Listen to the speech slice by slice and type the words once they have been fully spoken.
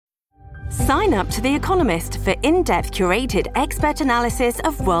Sign up to The Economist for in-depth curated expert analysis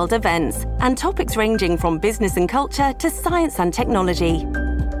of world events and topics ranging from business and culture to science and technology.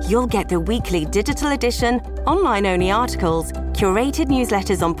 You'll get the weekly digital edition, online-only articles, curated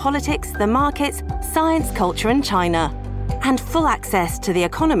newsletters on politics, the markets, science, culture and China, and full access to The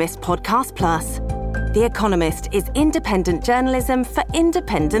Economist Podcast Plus. The Economist is independent journalism for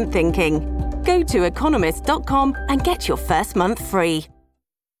independent thinking. Go to economist.com and get your first month free.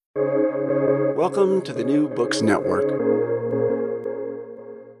 Welcome to the New Books Network.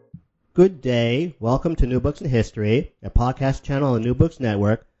 Good day. Welcome to New Books in History, a podcast channel on the New Books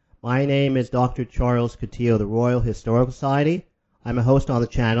Network. My name is Dr. Charles Coutinho of the Royal Historical Society. I'm a host on the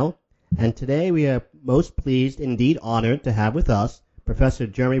channel, and today we are most pleased, indeed honored, to have with us Professor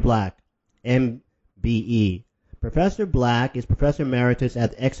Jeremy Black, MBE. Professor Black is Professor Emeritus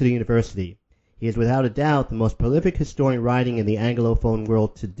at Exeter University. He is without a doubt the most prolific historian writing in the Anglophone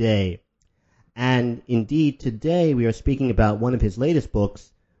world today. And indeed, today we are speaking about one of his latest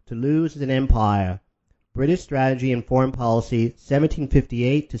books, To Lose an Empire, British Strategy and Foreign Policy,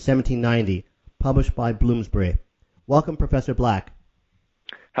 1758 to 1790, published by Bloomsbury. Welcome, Professor Black.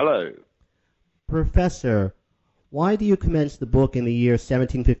 Hello. Professor, why do you commence the book in the year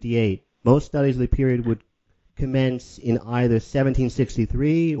 1758? Most studies of the period would commence in either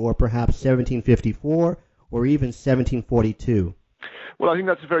 1763 or perhaps 1754 or even 1742. Well, I think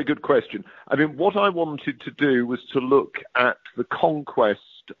that's a very good question. I mean, what I wanted to do was to look at the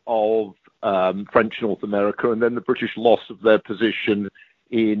conquest of French North America and then the British loss of their position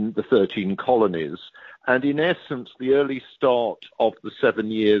in the 13 colonies. And in essence, the early start of the 7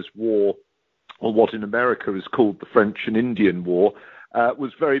 Years' War, or what in America is called the French and Indian War,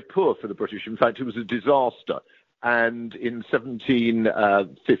 was very poor for the British. In fact, it was a disaster. And in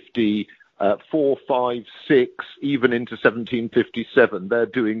 1750, 4, 5, 6, even into 1757, they're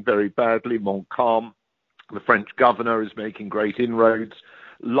doing very badly. Montcalm, the French governor, is making great inroads.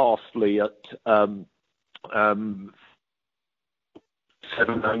 Lastly, at 7,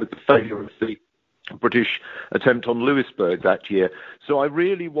 with the failure of the British attempt on Louisburg that year. So I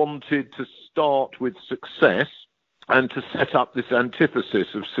really wanted to start with success and to set up this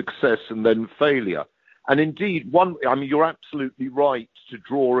antithesis of success and then failure. And indeed, you're absolutely right to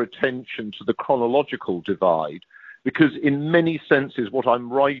draw attention to the chronological divide, because in many senses what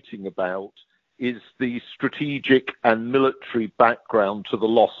I'm writing about is the strategic and military background to the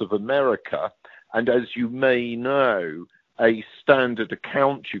loss of America. And as you may know, a standard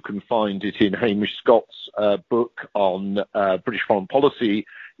account, you can find it in Hamish Scott's book on British foreign policy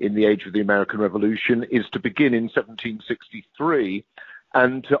in the age of the American Revolution, is to begin in 1763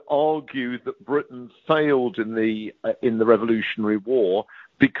 and to argue that Britain failed in the Revolutionary War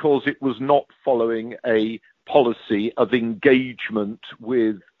because it was not following a policy of engagement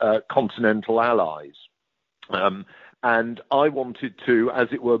with continental allies. And I wanted to,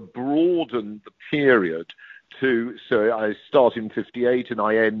 as it were, broaden the period so I start in 58 and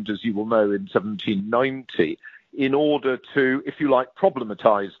I end, as you will know, in 1790, in order to, if you like,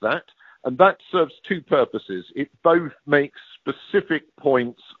 problematize that. And that serves two purposes. It both makes specific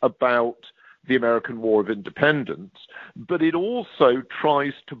points about the American War of Independence, but it also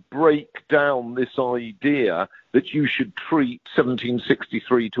tries to break down this idea that you should treat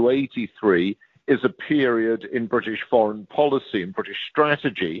 1763 to 83 as a period in British foreign policy and British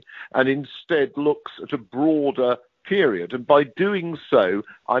strategy, and instead looks at a broader period. And by doing so,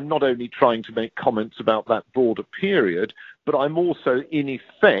 I'm not only trying to make comments about that broader period, but I'm also, in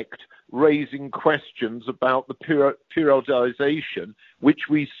effect, raising questions about the periodization which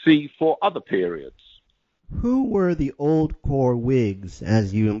we see for other periods. Who were the Old Corps Whigs,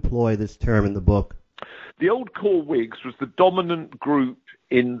 as you employ this term in the book? The Old Corps Whigs was the dominant group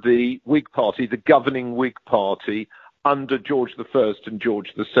in the Whig Party, the governing Whig Party, under George I and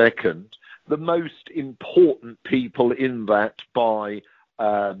George II. The most important people in that by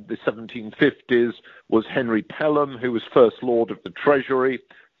the 1750s was Henry Pelham, who was First Lord of the Treasury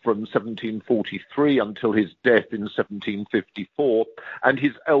from 1743 until his death in 1754, and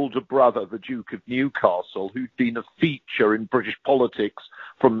his elder brother, the Duke of Newcastle, who'd been a feature in British politics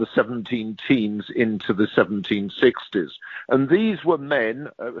from the 17-teens into the 1760s. And these were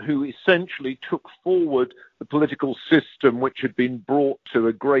men who essentially took forward the political system which had been brought to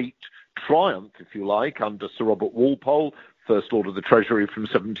a great triumph, if you like, under Sir Robert Walpole, First Lord of the Treasury from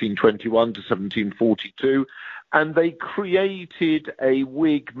 1721 to 1742, and they created a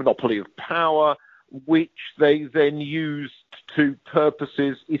Whig monopoly of power, which they then used to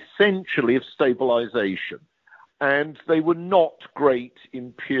purposes essentially of stabilization. and they were not great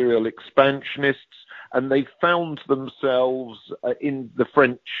imperial expansionists, and they found themselves in the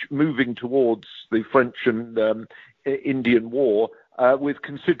French, moving towards the French and Indian War with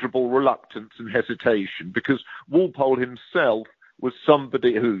considerable reluctance and hesitation, because Walpole himself was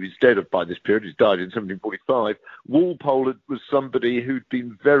somebody who is dead by this period. He's died in 1745. Walpole was somebody who'd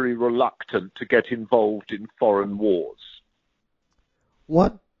been very reluctant to get involved in foreign wars.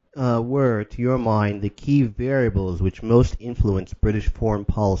 What were, to your mind, the key variables which most influenced British foreign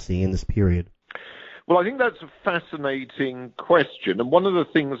policy in this period? Well, I think that's a fascinating question. And one of the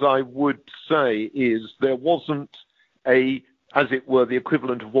things I would say is there wasn't as it were, the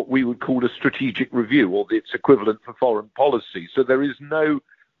equivalent of what we would call a strategic review, or its equivalent for foreign policy. So there is no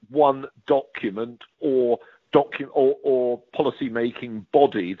one document or policy-making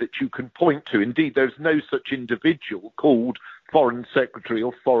body that you can point to. Indeed, there's no such individual called Foreign Secretary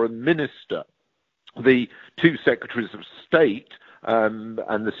or Foreign Minister. The two Secretaries of State, and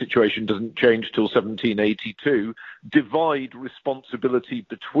the situation doesn't change till 1782, divide responsibility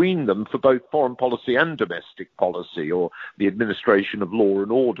between them for both foreign policy and domestic policy, or the administration of law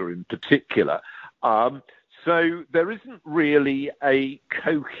and order in particular. So there isn't really a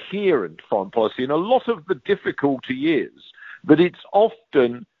coherent foreign policy, and a lot of the difficulty is that it's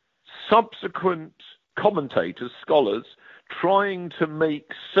often subsequent commentators, scholars, trying to make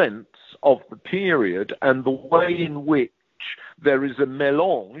sense of the period and the way in which there is a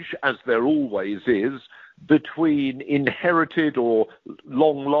melange, as there always is, between inherited or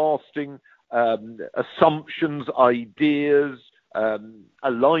long-lasting assumptions, ideas,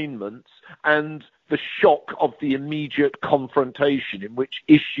 alignments, and the shock of the immediate confrontation in which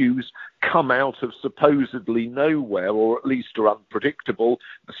issues come out of supposedly nowhere, or at least are unpredictable.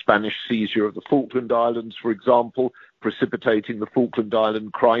 The Spanish seizure of the Falkland Islands, for example, precipitating the Falkland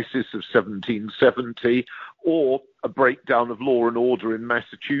Island crisis of 1770, or a breakdown of law and order in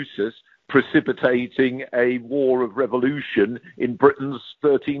Massachusetts, precipitating a war of revolution in Britain's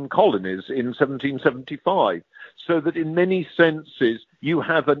 13 colonies in 1775. So that in many senses, you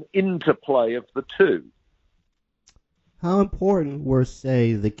have an interplay of the two. How important were,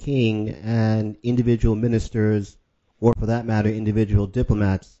 say, the king and individual ministers, or for that matter, individual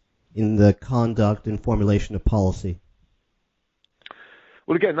diplomats, in the conduct and formulation of policy?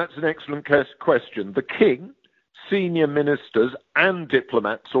 Well, again, that's an excellent question. The king, senior ministers, and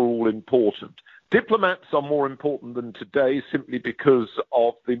diplomats are all important. Diplomats are more important than today simply because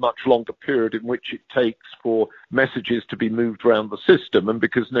of the much longer period in which it takes for messages to be moved around the system, and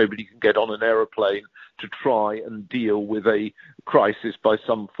because nobody can get on an aeroplane to try and deal with a crisis by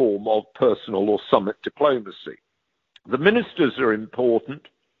some form of personal or summit diplomacy. The ministers are important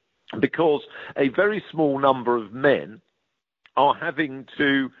because a very small number of men are having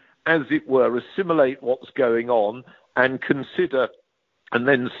to, as it were, assimilate what's going on and consider and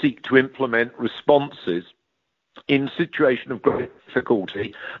then seek to implement responses in a situation of great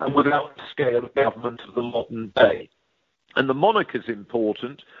difficulty and without the scale of government of the modern day. And the monarch is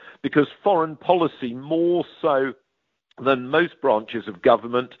important because foreign policy, more so than most branches of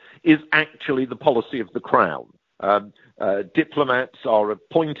government, is actually the policy of the crown. Diplomats are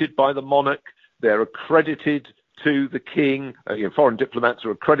appointed by the monarch, they're accredited to the king, foreign diplomats are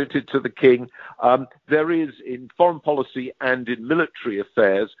accredited to the king. There is, in foreign policy and in military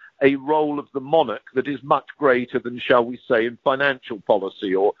affairs, a role of the monarch that is much greater than, shall we say, in financial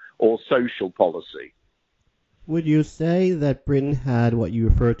policy or social policy. Would you say that Britain had what you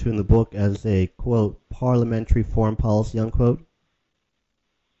refer to in the book as a, quote, parliamentary foreign policy, unquote?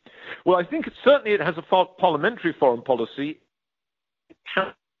 Well, I think certainly it has a parliamentary foreign policy.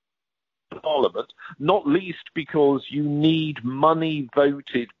 Parliament, not least because you need money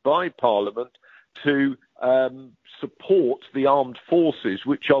voted by Parliament to support the armed forces,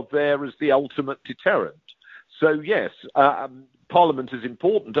 which are there as the ultimate deterrent. So yes, Parliament is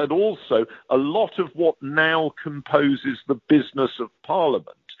important, and also a lot of what now composes the business of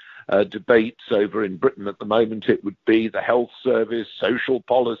Parliament. Debates over in Britain at the moment, it would be the health service, social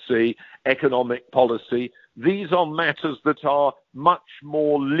policy, economic policy. These are matters that are much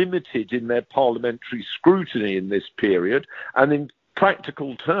more limited in their parliamentary scrutiny in this period, and in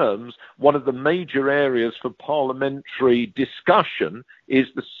practical terms, one of the major areas for parliamentary discussion is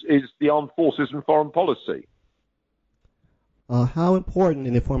the armed forces and foreign policy. How important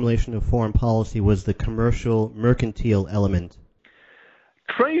in the formulation of foreign policy was the commercial, mercantile element?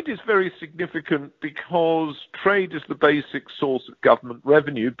 Trade is very significant because trade is the basic source of government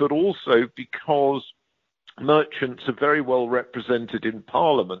revenue, but also because merchants are very well represented in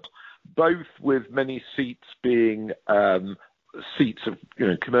Parliament, both with many seats being seats of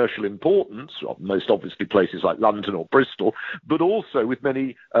commercial importance, most obviously places like London or Bristol, but also with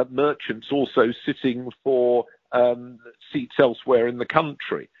many merchants also sitting for seats elsewhere in the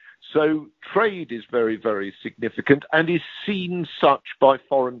country. So trade is very, very significant and is seen such by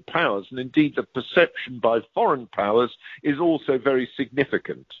foreign powers. And indeed, the perception by foreign powers is also very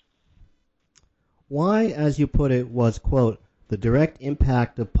significant. Why, as you put it, was, quote, the direct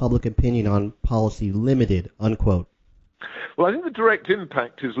impact of public opinion on policy limited, unquote? Well, I think the direct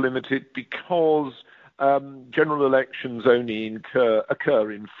impact is limited because general elections only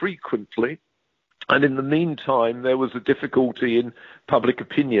occur infrequently. And in the meantime, there was a difficulty in public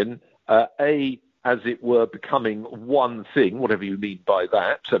opinion, as it were, becoming one thing, whatever you mean by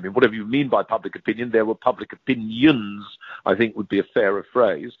that. I mean, whatever you mean by public opinion, there were public opinions, I think would be a fairer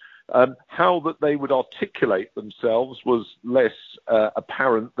phrase. How that they would articulate themselves was less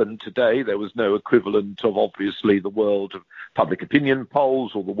apparent than today. There was no equivalent of, obviously, the world of public opinion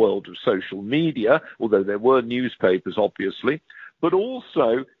polls or the world of social media, although there were newspapers, obviously. But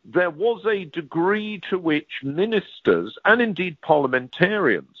also there was a degree to which ministers and indeed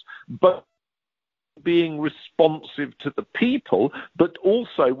parliamentarians, both being responsive to the people, but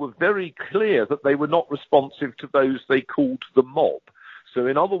also were very clear that they were not responsive to those they called the mob. So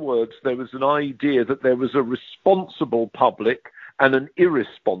in other words, there was an idea that there was a responsible public and an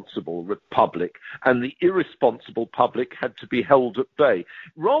irresponsible public, and the irresponsible public had to be held at bay.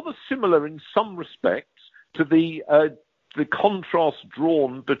 Rather similar in some respects to the contrast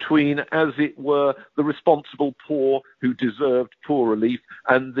drawn between, as it were, the responsible poor who deserved poor relief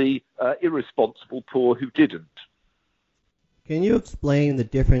and the irresponsible poor who didn't. Can you explain the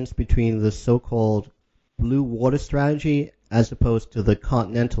difference between the so-called blue water strategy as opposed to the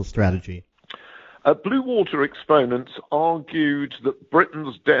continental strategy? Blue water exponents argued that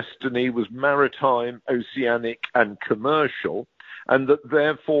Britain's destiny was maritime, oceanic, and commercial, and that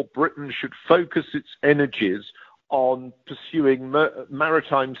therefore Britain should focus its energies on pursuing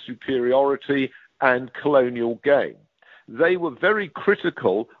maritime superiority and colonial gain. They were very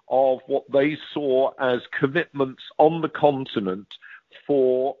critical of what they saw as commitments on the continent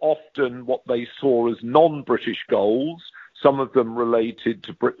for often what they saw as non-British goals. Some of them related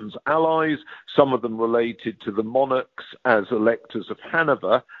to Britain's allies, some of them related to the monarchs as electors of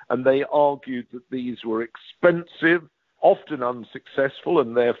Hanover, and they argued that these were expensive, often unsuccessful,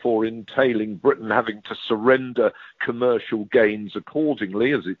 and therefore entailing Britain having to surrender commercial gains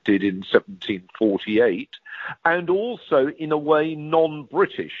accordingly, as it did in 1748, and also in a way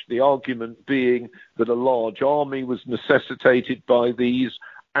non-British, the argument being that a large army was necessitated by these,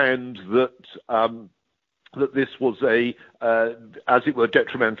 and that this was as it were,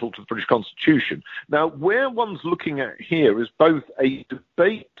 detrimental to the British Constitution. Now, where one's looking at here is both a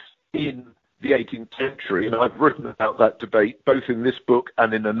debate in the 18th century, and I've written about that debate both in this book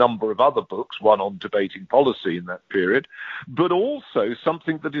and in a number of other books, one on debating policy in that period, but also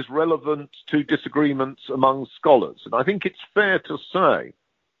something that is relevant to disagreements among scholars. And I think it's fair to say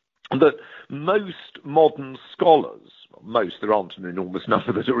that most modern scholars, there aren't an enormous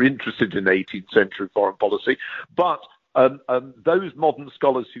number that are interested in 18th century foreign policy, but those modern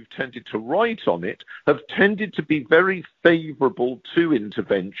scholars who've tended to write on it have tended to be very favourable to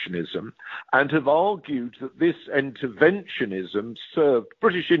interventionism and have argued that this interventionism served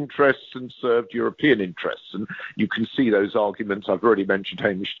British interests and served European interests. And you can see those arguments. I've already mentioned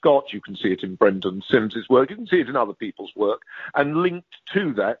Hamish Scott. You can see it in Brendan Sims's work. You can see it in other people's work. And linked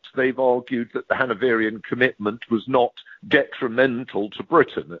to that, they've argued that the Hanoverian commitment was not detrimental to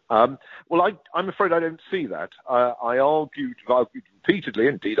Britain. Well, I'm afraid I don't see that. I've argued repeatedly,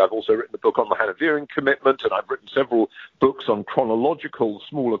 indeed I've also written a book on the Hanoverian commitment, and I've written several books on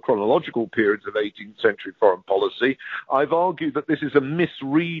smaller chronological periods of 18th century foreign policy. I've argued that this is a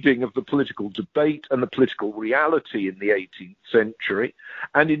misreading of the political debate and the political reality in the 18th century,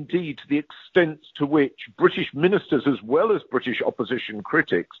 and indeed to the extent to which British ministers as well as British opposition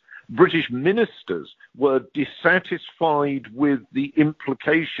critics, British ministers were dissatisfied with the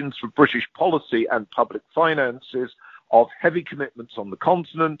implications for British policy and public finances of heavy commitments on the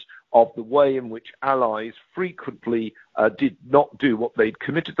continent, of the way in which allies frequently did not do what they'd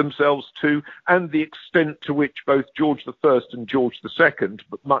committed themselves to, and the extent to which both George I and George II,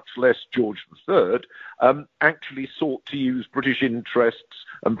 but much less George III, actually sought to use British interests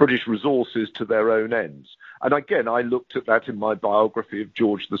and British resources to their own ends. And again, I looked at that in my biography of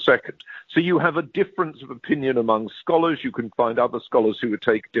George II. So you have a difference of opinion among scholars. You can find other scholars who would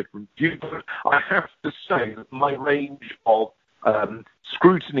take a different view. But I have to say that my range of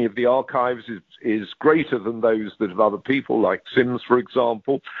scrutiny of the archives is greater than those that of other people, like Sims, for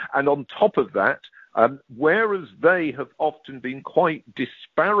example. And on top of that, whereas they have often been quite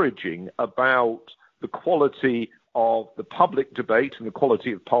disparaging about the quality of the public debate and the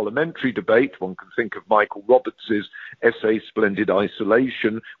quality of parliamentary debate. One can think of Michael Roberts' essay, Splendid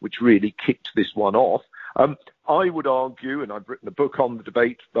Isolation, which really kicked this one off. I would argue, and I've written a book on the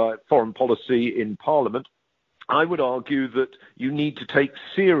debate by foreign policy in Parliament, I would argue that you need to take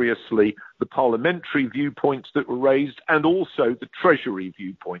seriously the parliamentary viewpoints that were raised and also the Treasury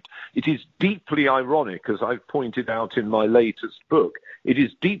viewpoint. It is deeply ironic, as I've pointed out in my latest book, it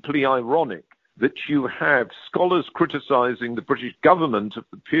is deeply ironic that you have scholars criticizing the British government of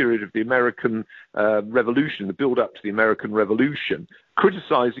the period of the American Revolution, the build-up to the American Revolution,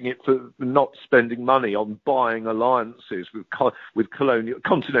 criticizing it for not spending money on buying alliances with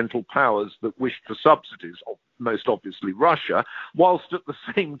continental powers that wished for subsidies, most obviously Russia, whilst at the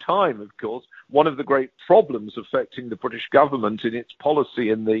same time, of course, one of the great problems affecting the British government in its policy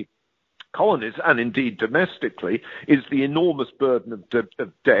in the colonies, and indeed domestically, is the enormous burden of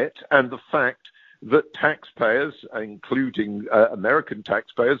debt and the fact that taxpayers, including American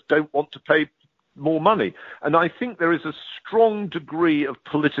taxpayers, don't want to pay more money. And I think there is a strong degree of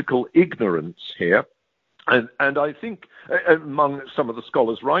political ignorance here. And I think among some of the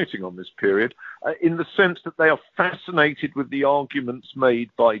scholars writing on this period, in the sense that they are fascinated with the arguments made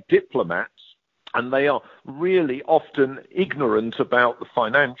by diplomats, and they are really often ignorant about the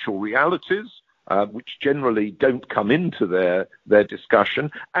financial realities, which generally don't come into their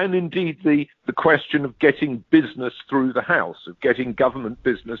discussion, and indeed the question of getting business through the House, of getting government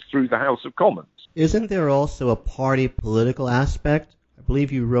business through the House of Commons. Isn't there also a party political aspect? I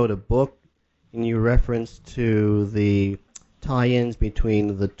believe you wrote a book in your reference to the tie-ins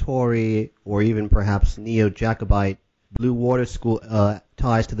between the Tory or even perhaps neo-Jacobite Blue Water School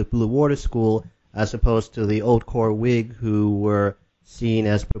ties to the Blue Water School, as opposed to the Old Corps Whig, who were seen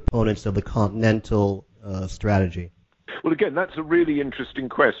as proponents of the continental strategy. Well, again, that's a really interesting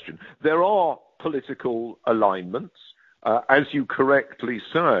question. There are political alignments. As you correctly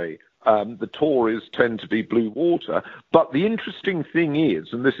say, the Tories tend to be blue water. But the interesting thing is,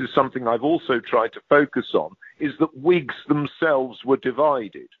 and this is something I've also tried to focus on, is that Whigs themselves were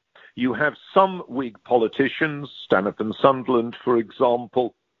divided. You have some Whig politicians, Stanhope and Sunderland, for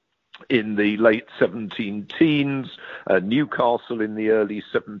example, in the late 17-teens, Newcastle in the early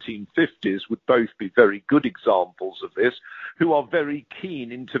 1750s would both be very good examples of this, who are very keen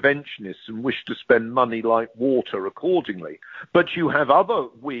interventionists and wish to spend money like water accordingly. But you have other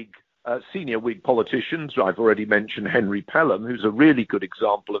senior Whig politicians, I've already mentioned Henry Pelham, who's a really good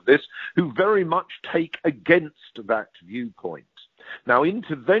example of this, who very much take against that viewpoint. Now,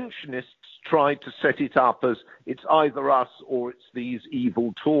 interventionists tried to set it up as it's either us or it's these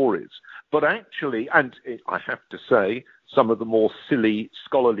evil Tories. But actually, and I have to say, some of the more silly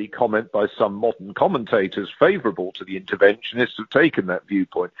scholarly comment by some modern commentators favourable to the interventionists have taken that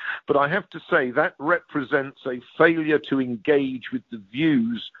viewpoint. But I have to say that represents a failure to engage with the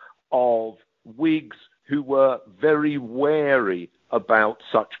views of Whigs who were very wary about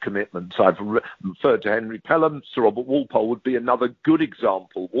such commitments. I've referred to Henry Pelham. Sir Robert Walpole would be another good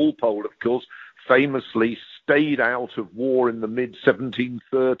example. Walpole, of course, famously stayed out of war in the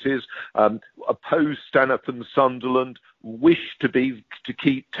mid-1730s, opposed Stanhope and Sunderland, wished to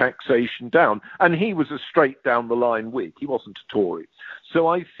keep taxation down, and he was a straight-down-the-line Whig. He wasn't a Tory. So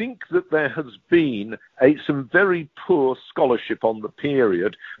I think that there has been some very poor scholarship on the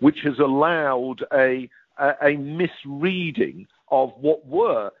period, which has allowed a misreading of what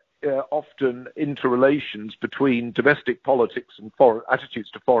were often interrelations between domestic politics and foreign attitudes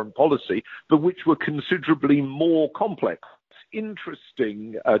to foreign policy, but which were considerably more complex. It's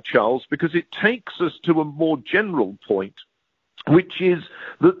interesting, Charles, because it takes us to a more general point, which is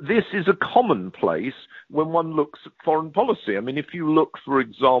that this is a commonplace when one looks at foreign policy. I mean, if you look, for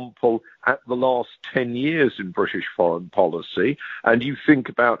example, at the last 10 years in British foreign policy, and you think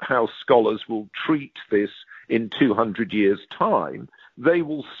about how scholars will treat this in 200 years' time, they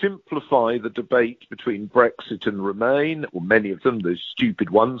will simplify the debate between Brexit and Remain, or many of them, the stupid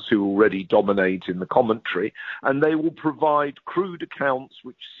ones who already dominate in the commentary, and they will provide crude accounts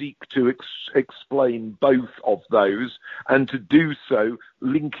which seek to explain both of those, and to do so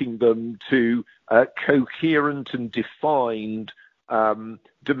linking them to coherent and defined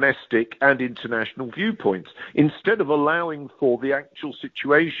domestic and international viewpoints, instead of allowing for the actual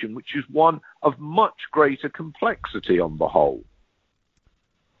situation, which is one of much greater complexity on the whole.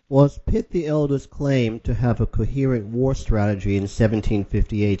 Was Pitt the Elder's claim to have a coherent war strategy in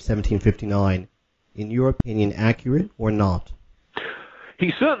 1758, 1759, in your opinion, accurate or not?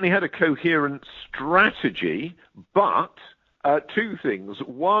 He certainly had a coherent strategy, but Two things.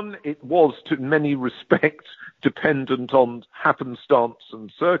 One, it was to many respects dependent on happenstance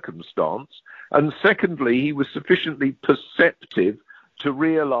and circumstance. And secondly, he was sufficiently perceptive to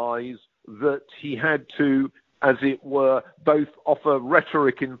realize that he had to, as it were, both offer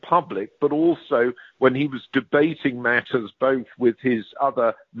rhetoric in public, but also when he was debating matters both with his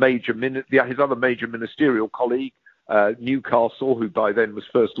other major ministerial colleague, Newcastle, who by then was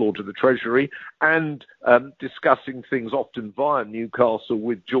First Lord of the Treasury, and discussing things often via Newcastle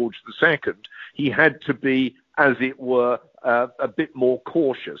with George II, he had to be, as it were, a bit more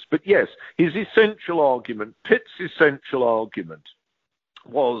cautious. But yes, his essential argument, Pitt's essential argument,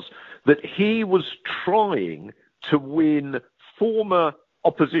 was that he was trying to win former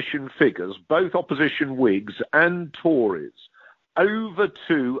opposition figures, both opposition Whigs and Tories, over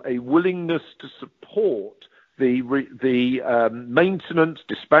to a willingness to support the maintenance,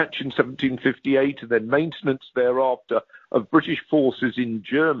 dispatch in 1758, and then maintenance thereafter of British forces in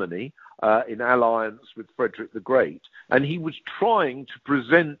Germany in alliance with Frederick the Great. And he was trying to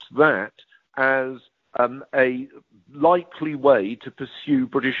present that as a likely way to pursue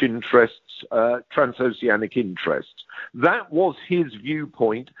British interests, transoceanic interests. That was his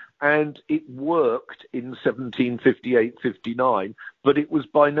viewpoint, and it worked in 1758-59, but it was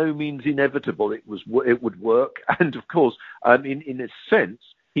by no means inevitable. It would work, and of course, in a sense,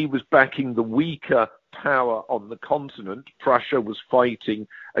 he was backing the weaker power on the continent. Prussia was fighting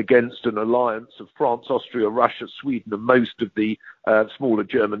against an alliance of France, Austria, Russia, Sweden, and most of the smaller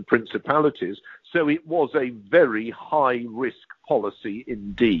German principalities. So it was a very high-risk policy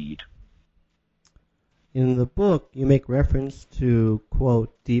indeed. In the book, you make reference to,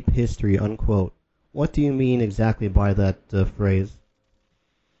 quote, deep history, unquote. What do you mean exactly by that phrase?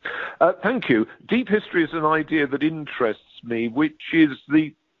 Thank you. Deep history is an idea that interests me, which is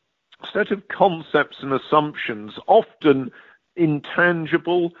the set of concepts and assumptions, often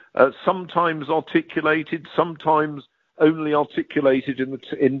intangible, sometimes articulated, sometimes only articulated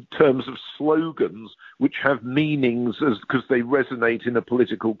in terms of slogans, which have meanings because they resonate in a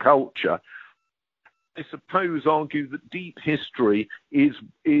political culture. I suppose argue that deep history is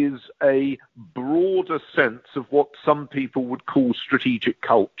a broader sense of what some people would call strategic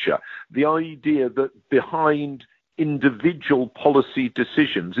culture. The idea that behind individual policy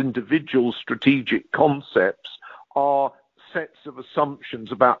decisions, individual strategic concepts are sets of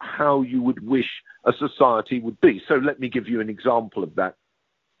assumptions about how you would wish a society would be. So let me give you an example of that.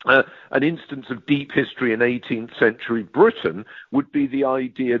 An instance of deep history in 18th century Britain would be the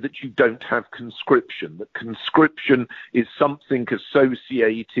idea that you don't have conscription, that conscription is something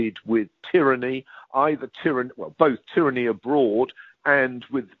associated with tyranny, both tyranny abroad and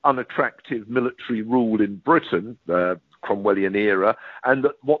with unattractive military rule in Britain, Cromwellian era, and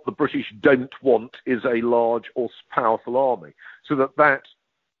that what the British don't want is a large or powerful army. So that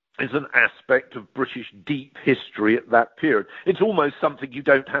is an aspect of British deep history at that period. It's almost something you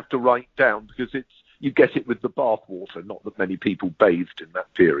don't have to write down because you get it with the bathwater, not that many people bathed in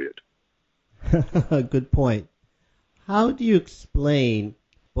that period. Good point. How do you explain,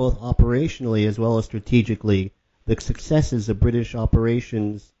 both operationally as well as strategically, the successes of British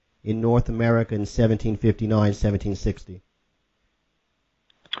operations in North America in 1759-1760?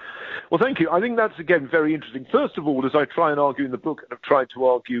 Well, thank you. I think that's, again, very interesting. First of all, as I try and argue in the book and have tried to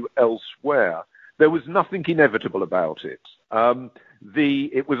argue elsewhere, there was nothing inevitable about it.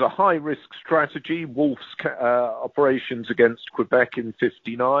 It was a high-risk strategy, Wolfe's operations against Quebec in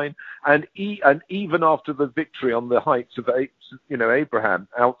 59, and even after the victory on the heights of Abraham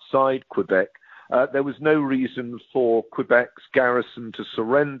outside Quebec, there was no reason for Quebec's garrison to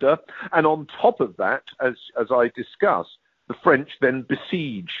surrender. And on top of that, as I discussed, the French then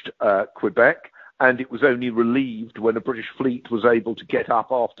besieged Quebec, and it was only relieved when a British fleet was able to get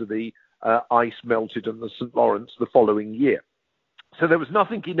up after the ice melted on the St. Lawrence the following year. So there was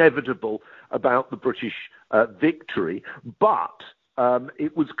nothing inevitable about the British victory, but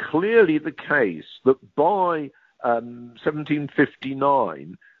it was clearly the case that by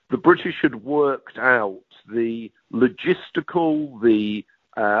 1759, the British had worked out the logistical, the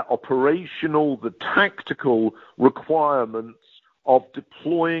operational, the tactical requirements of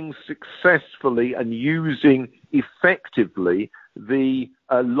deploying successfully and using effectively the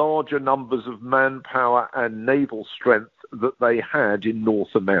larger numbers of manpower and naval strength that they had in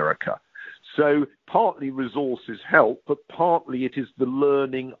North America. So partly resources help, but partly it is the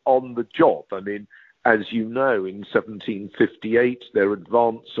learning on the job. I mean, as you know, in 1758, their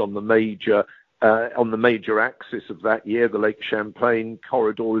advance on the major axis of that year, the Lake Champlain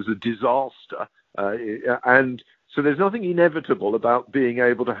corridor, is a disaster. And So there's nothing inevitable about being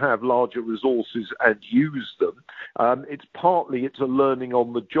able to have larger resources and use them. It's a learning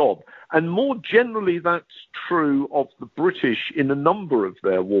on the job. And more generally, that's true of the British in a number of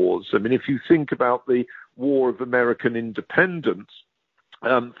their wars. I mean, if you think about the War of American Independence,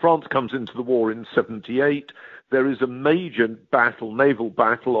 France comes into the war in 78. There is a major battle, naval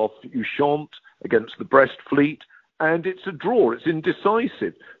battle off Ushant against the Brest fleet, and it's a draw. It's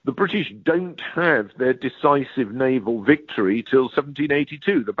indecisive. The British don't have their decisive naval victory till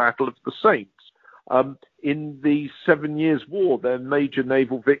 1782, the Battle of the Saints. In the 7 Years' War, their major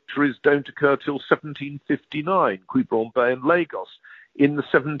naval victories don't occur till 1759, Quiberon Bay and Lagos. In the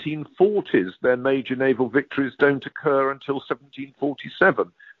 1740s, their major naval victories don't occur until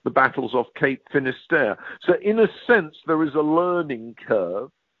 1747, the battles off Cape Finisterre. So in a sense, there is a learning curve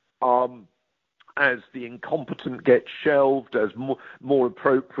as the incompetent get shelved, as more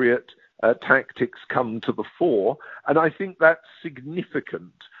appropriate tactics come to the fore. And I think that's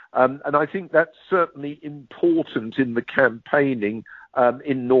significant. And I think that's certainly important in the campaigning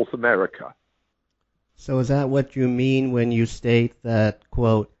in North America. So is that what you mean when you state that,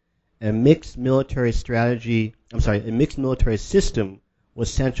 quote, a mixed military system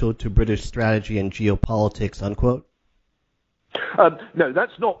was central to British strategy and geopolitics, unquote? No,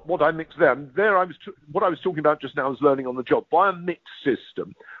 that's not what I mixed there. What I was talking about just now is learning on the job. By a mixed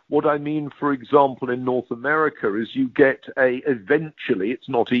system, what I mean, for example, in North America is you get eventually, it's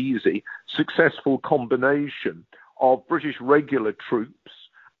not easy, successful combination of British regular troops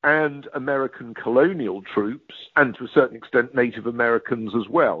and American colonial troops, and to a certain extent Native Americans as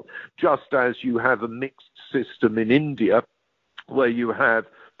well, just as you have a mixed system in India where you have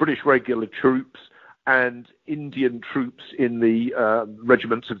British regular troops and Indian troops in the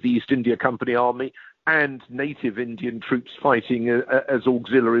regiments of the East India Company Army and native Indian troops fighting as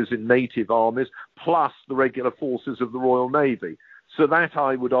auxiliaries in native armies, plus the regular forces of the Royal Navy. So that,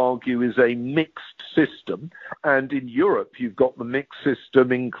 I would argue, is a mixed system. And in Europe, you've got the mixed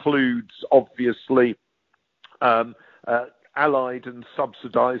system includes, obviously, allied and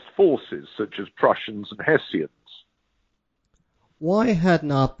subsidized forces, such as Prussians and Hessians. Why had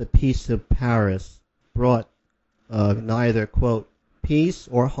not the Peace of Paris brought neither, quote, peace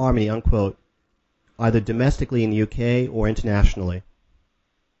or harmony, unquote, either domestically in the UK or internationally?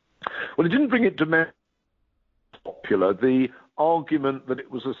 Well, it didn't bring it domestically popular. The argument that it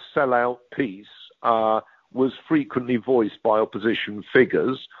was a sellout peace was frequently voiced by opposition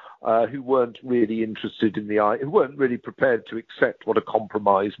figures who weren't really interested in who weren't really prepared to accept what a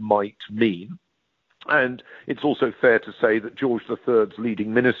compromise might mean. And it's also fair to say that George III's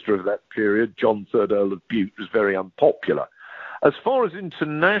leading minister of that period, John III, Earl of Bute, was very unpopular. As far as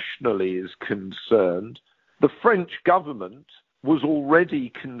internationally is concerned, the French government was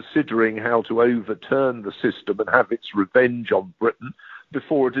already considering how to overturn the system and have its revenge on Britain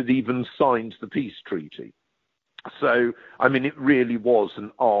before it had even signed the peace treaty. So, I mean, it really was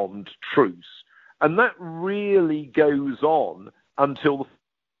an armed truce. And that really goes on until the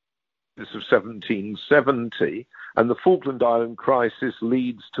of 1770, and the Falkland Island crisis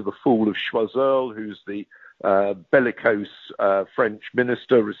leads to the fall of Choiseul, who's the bellicose French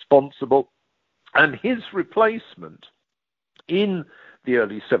minister responsible, and his replacement in the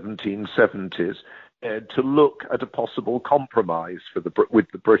early 1770s to look at a possible compromise with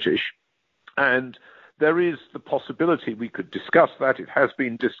the British. And there is the possibility, we could discuss that, it has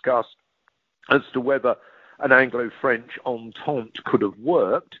been discussed, as to whether an Anglo-French entente could have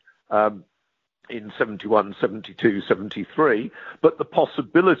worked in 71, 72, 73, but the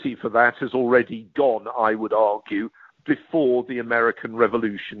possibility for that has already gone, I would argue, before the American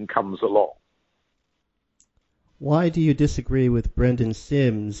Revolution comes along. Why do you disagree with Brendan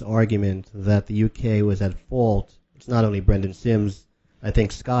Sims' argument that the UK was at fault? It's not only Brendan Sims, I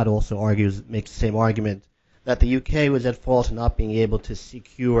think Scott also makes the same argument, that the UK was at fault in not being able to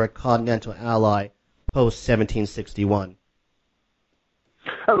secure a continental ally post-1761.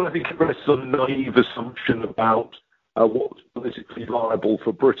 I think it rests on a naive assumption about what's politically viable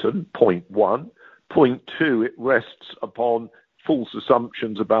for Britain, point one. Point two, it rests upon false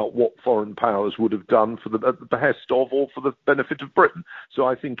assumptions about what foreign powers would have done at the behest of or for the benefit of Britain. So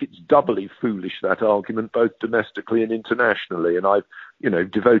I think it's doubly foolish, that argument, both domestically and internationally. And I've,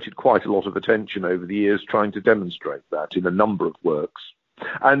 devoted quite a lot of attention over the years trying to demonstrate that in a number of works.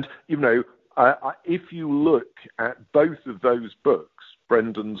 And, if you look at both of those books,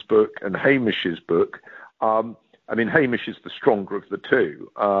 Brendan's book and Hamish's book, Hamish is the stronger of the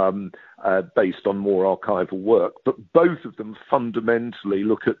two, based on more archival work, but both of them fundamentally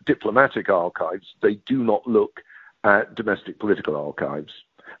look at diplomatic archives. They do not look at domestic political archives.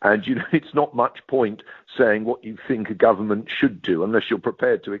 And, it's not much point saying what you think a government should do unless you're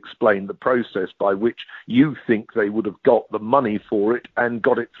prepared to explain the process by which you think they would have got the money for it and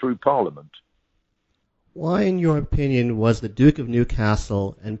got it through Parliament. Why, in your opinion, was the Duke of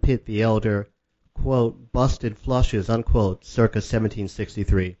Newcastle and Pitt the Elder, quote, busted flushes, unquote, circa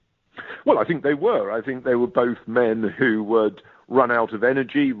 1763? Well, I think they were. I think they were both men who had run out of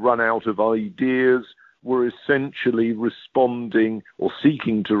energy, run out of ideas, were essentially responding or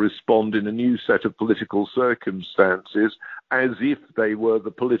seeking to respond in a new set of political circumstances as if they were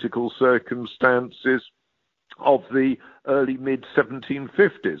the political circumstances of the early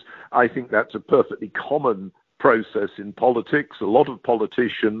mid-1750s. I think that's a perfectly common process in politics. A lot of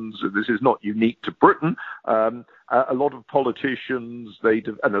politicians, this is not unique to Britain, a lot of politicians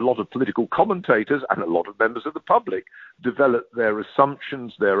and a lot of political commentators and a lot of members of the public develop their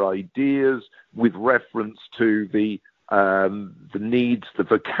assumptions, their ideas with reference to the needs, the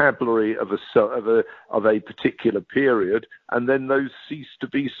vocabulary of a particular period, and then those cease to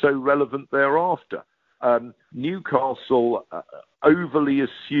be so relevant thereafter. Newcastle overly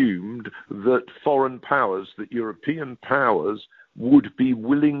assumed that foreign powers, that European powers, would be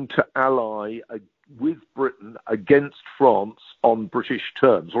willing to ally with Britain against France on British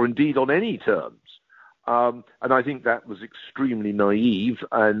terms, or indeed on any terms. And I think that was extremely naive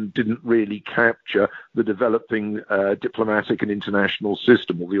and didn't really capture the developing diplomatic and international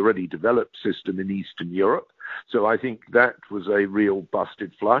system, or the already developed system in Eastern Europe. So I think that was a real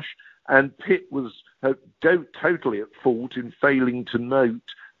busted flush. And Pitt was totally at fault in failing to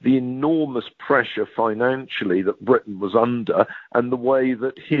note the enormous pressure financially that Britain was under, and the way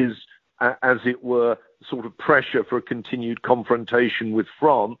that his, as it were, sort of pressure for a continued confrontation with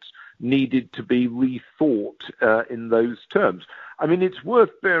France needed to be rethought in those terms. I mean, it's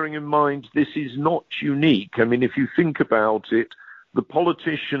worth bearing in mind this is not unique. I mean, if you think about it, the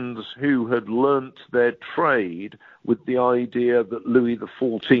politicians who had learnt their trade with the idea that Louis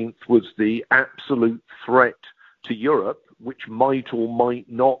XIV was the absolute threat to Europe, which might or might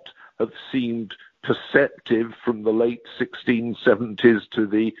not have seemed perceptive from the late 1670s to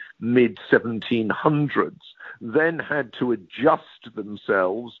the mid-1700s, then had to adjust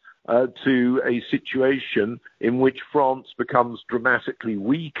themselves to a situation in which France becomes dramatically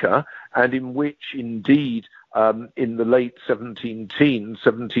weaker, and in which, indeed, in the late 1720s,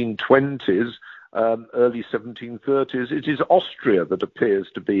 early 1730s, it is Austria that appears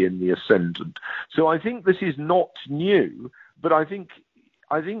to be in the ascendant. So I think this is not new, but I think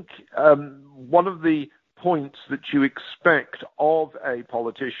one of the points that you expect of a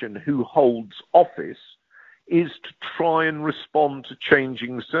politician who holds office is to try and respond to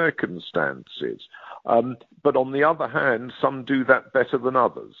changing circumstances. But on the other hand, some do that better than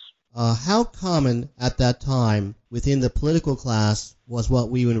others. How common at that time within the political class was what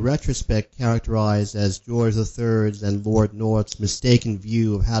we in retrospect characterize as George III's and Lord North's mistaken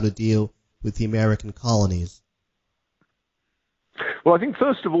view of how to deal with the American colonies? Well, I think,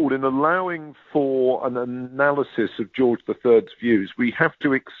 first of all, in allowing for an analysis of George III's views, we have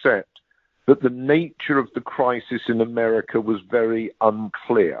to accept that the nature of the crisis in America was very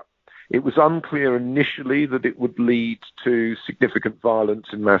unclear. It was unclear initially that it would lead to significant violence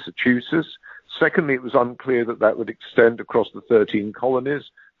in Massachusetts. Secondly, it was unclear that that would extend across the 13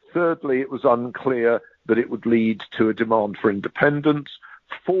 colonies. Thirdly, it was unclear that it would lead to a demand for independence.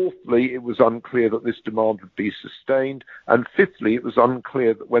 Fourthly, it was unclear that this demand would be sustained. And fifthly, it was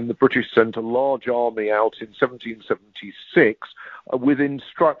unclear that when the British sent a large army out in 1776 with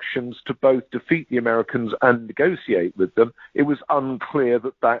instructions to both defeat the Americans and negotiate with them, it was unclear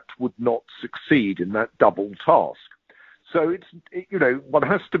that that would not succeed in that double task. So one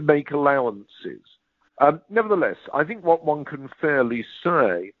has to make allowances. Nevertheless, I think what one can fairly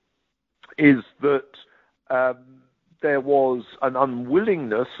say is that there was an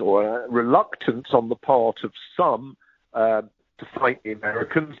unwillingness or a reluctance on the part of some to fight the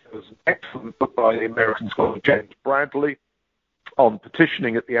Americans. There was an excellent book by the American scholar James Bradley on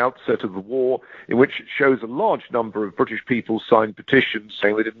petitioning at the outset of the war, in which it shows a large number of British people signed petitions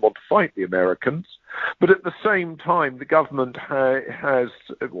saying they didn't want to fight the Americans. But at the same time, the government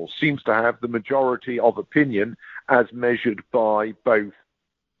seems to have the majority of opinion as measured by both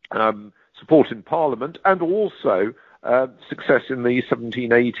support in Parliament and also success in the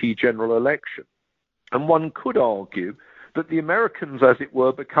 1780 general election. And one could argue that the Americans, as it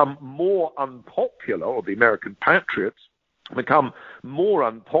were, become more unpopular, or the American patriots become more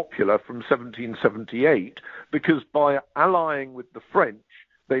unpopular from 1778, because by allying with the French,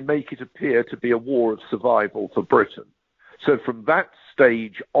 they make it appear to be a war of survival for Britain. So from that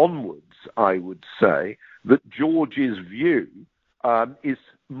stage onwards, I would say that George's view is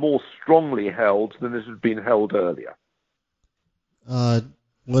more strongly held than it had been held earlier.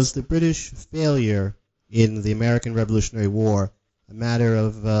 Was the British failure in the American Revolutionary War a matter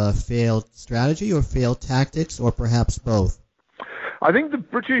of failed strategy or failed tactics, or perhaps both? I think the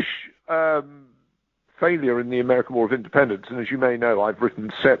British failure in the American War of Independence, and as you may know, I've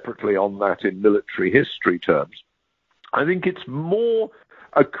written separately on that in military history terms, I think it's more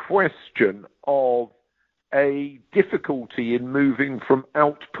a question of a difficulty in moving from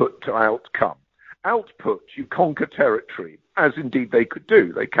output to outcome. Output, you conquer territory, as indeed they could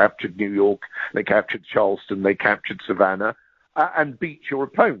do. They captured New York, they captured Charleston, they captured Savannah, and beat your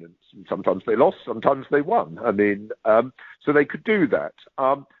opponents. And sometimes they lost, sometimes they won. So they could do that.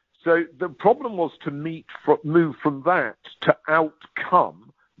 So the problem was to move from that to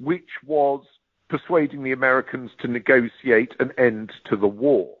outcome, which was persuading the Americans to negotiate an end to the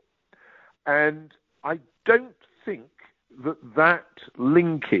war. And I don't think that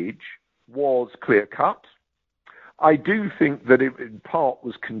linkage was clear-cut. I do think that it in part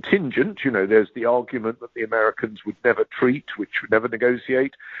was contingent. There's the argument that the Americans would never treat, which would never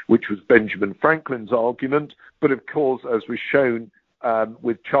negotiate, which was Benjamin Franklin's argument. But of course, as was shown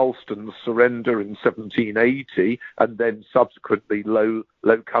with Charleston's surrender in 1780, and then subsequently low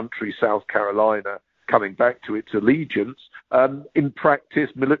country South Carolina coming back to its allegiance, in practice,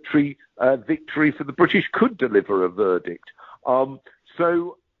 military victory for the British could deliver a verdict.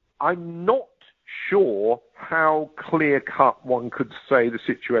 So I'm not sure how clear-cut one could say the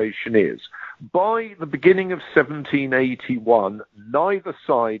situation is. By the beginning of 1781, neither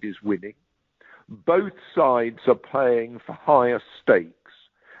side is winning. Both sides are playing for higher stakes.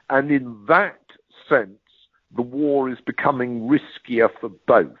 And in that sense, the war is becoming riskier for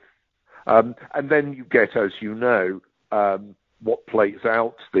both. And then you get, as you know, what plays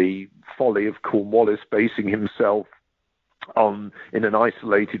out, the folly of Cornwallis basing himself in an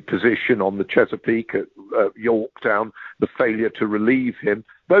isolated position on the Chesapeake at Yorktown, the failure to relieve him.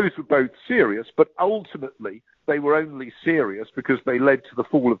 Those were both serious, but ultimately they were only serious because they led to the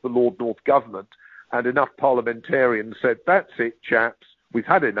fall of the Lord North government, and enough parliamentarians said, that's it, chaps, we've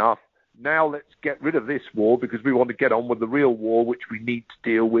had enough. Now let's get rid of this war because we want to get on with the real war, which we need to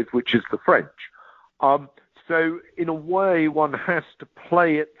deal with, which is the French. So in a way, one has to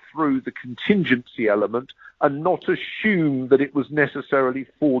play it through the contingency element and not assume that it was necessarily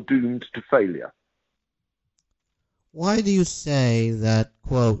foredoomed to failure. Why do you say that,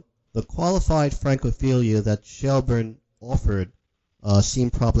 quote, the qualified Francophilia that Shelburne offered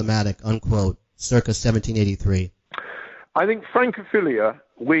seemed problematic, unquote, circa 1783? I think Francophilia,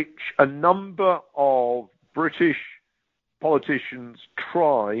 which a number of British politicians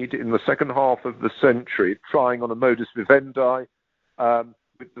tried in the second half of the century, trying on a modus vivendi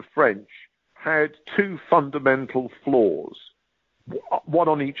with the French, had two fundamental flaws, one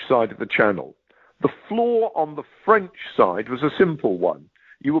on each side of the channel. The flaw on the French side was a simple one.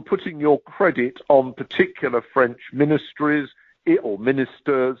 You were putting your credit on particular French ministries or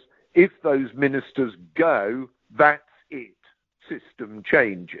ministers. If those ministers go, that's it. System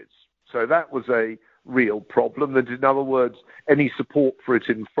changes. So that was a real problem. That, in other words, any support for it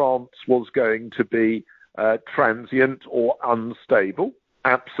in France was going to be transient or unstable.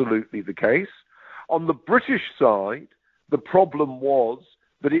 Absolutely the case. On the British side, the problem was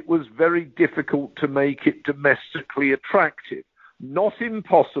that it was very difficult to make it domestically attractive. Not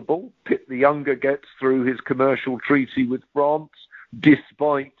impossible. Pitt the Younger gets through his commercial treaty with France,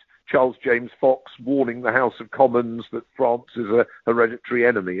 despite Charles James Fox warning the House of Commons that France is a hereditary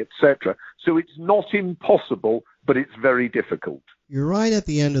enemy, etc. So it's not impossible, but it's very difficult. You're right at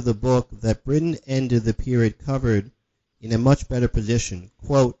the end of the book that Britain ended the period covered in a much better position,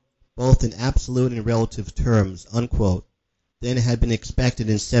 quote, both in absolute and relative terms, unquote, than had been expected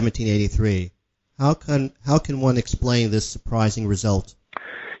in 1783. How can one explain this surprising result?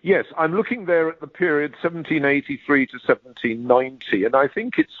 Yes, I'm looking there at the period 1783 to 1790, and I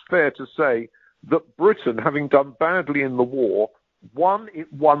think it's fair to say that Britain, having done badly in the war,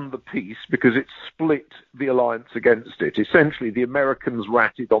 it won the peace because it split the alliance against it. Essentially, the Americans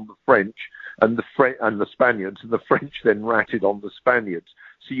ratted on the French and the Spaniards, and the French then ratted on the Spaniards.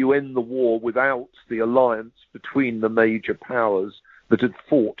 So you end the war without the alliance between the major powers that had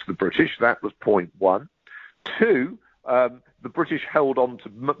fought the British. That was point one. Two, the British held on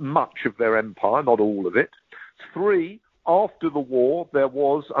to much of their empire, not all of it. Three, after the war, there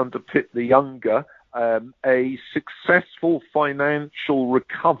was, under Pitt the Younger, a successful financial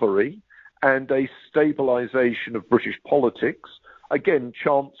recovery and a stabilization of British politics. Again,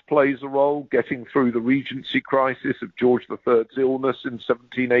 chance plays a role, getting through the Regency crisis of George III's illness in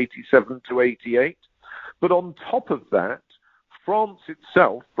 1787 to 88. But on top of that, France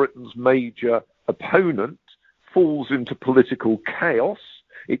itself, Britain's major opponent, falls into political chaos.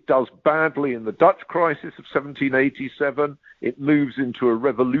 It does badly in the Dutch crisis of 1787. It moves into a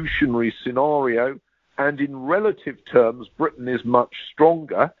revolutionary scenario. And in relative terms, Britain is much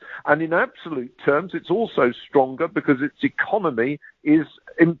stronger. And in absolute terms, it's also stronger because its economy is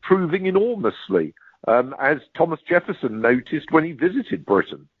improving enormously, as Thomas Jefferson noticed when he visited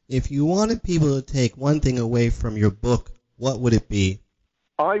Britain. If you wanted people to take one thing away from your book, what would it be?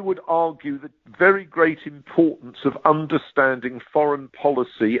 I would argue the very great importance of understanding foreign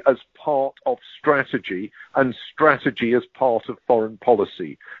policy as part of strategy and strategy as part of foreign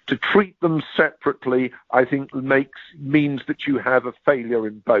policy. To treat them separately, I think, means that you have a failure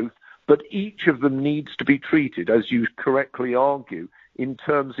in both, but each of them needs to be treated, as you correctly argue, in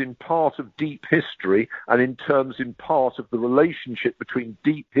terms in part of deep history and in terms in part of the relationship between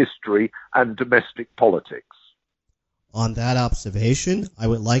deep history and domestic politics. On that observation, I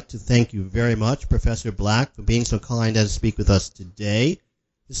would like to thank you very much, Professor Black, for being so kind as to speak with us today.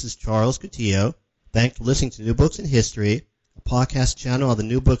 This is Charles Coutinho. Thanks for listening to New Books in History, a podcast channel on the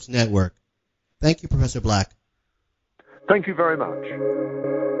New Books Network. Thank you, Professor Black. Thank you very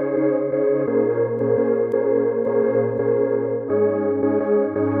much.